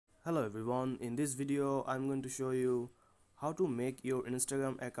Hello everyone, in this video I'm going to show you how to make your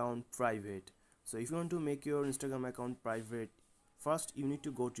Instagram account private. So if you want to make your Instagram account private, first you need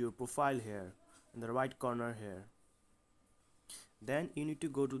to go to your profile here in the right corner here. Then you need to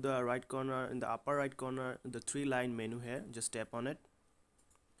go to the right corner, in the upper right corner, the three line menu here, just tap on it.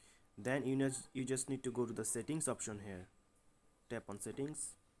 Then you just need to go to the settings option here, tap on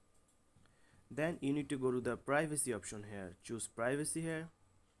settings. Then you need to go to the privacy option here, choose privacy here.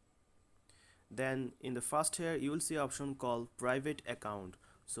 Then in the first here you will see option called private account,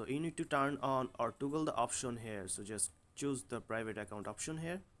 so you need to turn on or toggle the option here. So just choose the private account option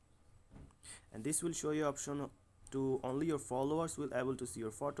here, and this will show you option to only your followers will able to see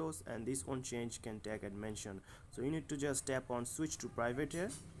your photos, and this won't change can tag and mention. So you need to just tap on switch to private here,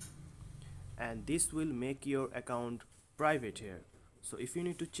 and this will make your account private here. So if you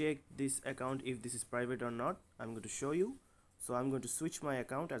need to check this account if this is private or not, I'm going to show you. So I'm going to switch my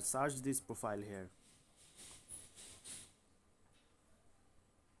account and search this profile here.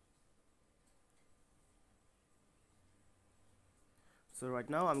 So right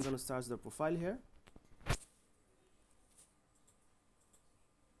now I'm going to search the profile here.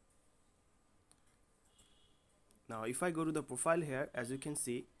 Now if I go to the profile here, as you can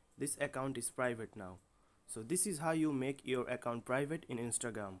see, this account is private now. So this is how you make your account private in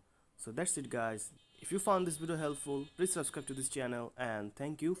Instagram. So that's it guys. If you found this video helpful, please subscribe to this channel, and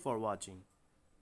thank you for watching.